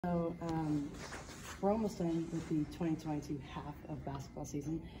So we're almost done with the 2022 half of basketball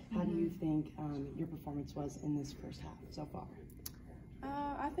season. How do you think your performance was in this first half so far?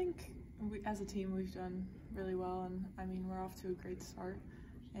 I think as a team we've done really well, and I mean we're off to a great start,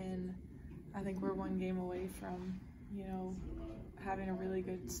 and I think we're one game away from having a really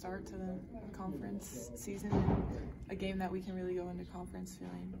good start to the conference season, and a game that we can really go into conference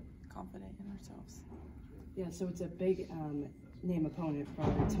feeling confident in ourselves. Yeah, so it's a big name opponent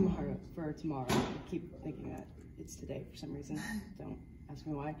for tomorrow. I keep thinking that it's today for some reason. Don't ask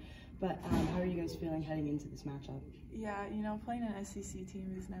me why. But how are you guys feeling heading into this matchup? Yeah, playing an SEC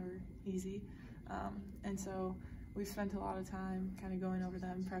team is never easy. And so we've spent a lot of time kind of going over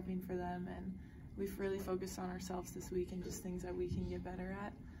them, prepping for them, and we've really focused on ourselves this week and just things that we can get better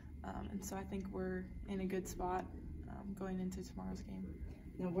at. And so I think we're in a good spot going into tomorrow's game.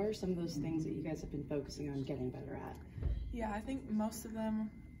 Now, what are some of those things that you guys have been focusing on getting better at? Yeah, I think most of them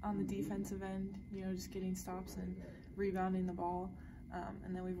on the defensive end, just getting stops and rebounding the ball.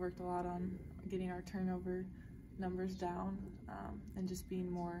 And then we've worked a lot on getting our turnover numbers down and just being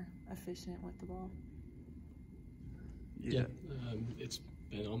more efficient with the ball. Yeah, it's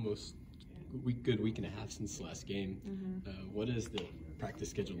been almost a good week and a half since the last game. What does the practice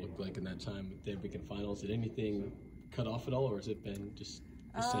schedule look like in that time with the weekend finals? Did anything cut off at all, or has it been just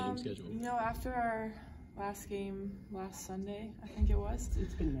the same schedule? After our last game last Sunday, I think it was.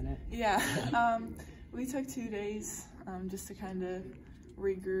 It's been a minute. Yeah, we took 2 days just to kind of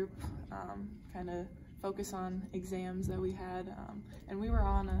regroup, kind of focus on exams that we had, and we were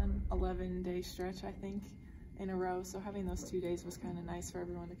on an 11-day stretch, I think, in a row. So having those 2 days was kind of nice for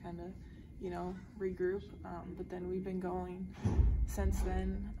everyone to kind of, regroup. But then we've been going since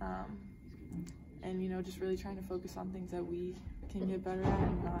then, and just really trying to focus on things that we can get better at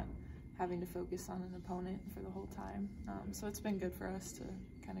and not having to focus on an opponent for the whole time. So it's been good for us to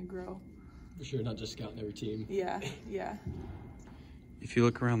kind of grow. For sure, not just scouting every team. Yeah, yeah. If you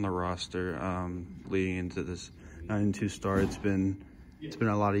look around the roster, leading into this 9-2 start, it's been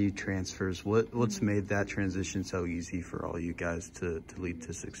a lot of you transfers. What's made that transition so easy for all you guys to lead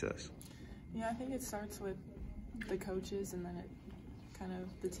to success? Yeah, I think it starts with the coaches, and then it kind of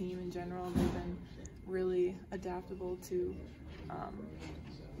the team in general. They've been really adaptable to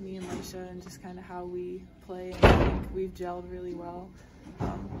me and Laisha and just kind of how we play. And I think we've gelled really well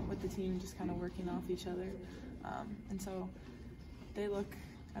with the team, just kind of working off each other. And so they look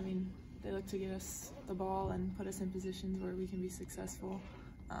to get us the ball and put us in positions where we can be successful.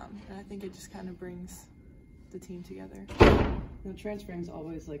 And I think it just kind of brings the team together. Now, transferring is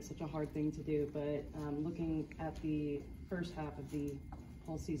always such a hard thing to do, but looking at the first half of the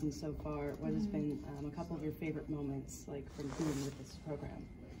whole season so far, what has been a couple of your favorite moments from being with this program?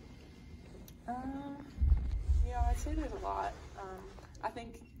 I'd say there's a lot. I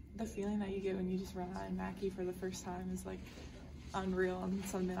think the feeling that you get when you just run on Mackey for the first time is unreal and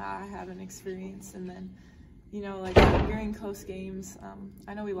something that I haven't experienced. And then, you're in close games.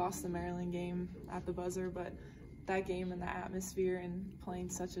 I know we lost the Maryland game at the buzzer, but that game and the atmosphere and playing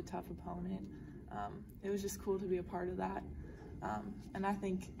such a tough opponent, it was just cool to be a part of that. And I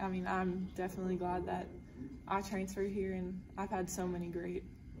think, I'm definitely glad that I transferred here, and I've had so many great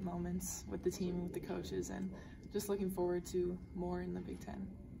moments with the team and with the coaches, and just looking forward to more in the Big Ten.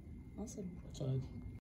 Awesome. That's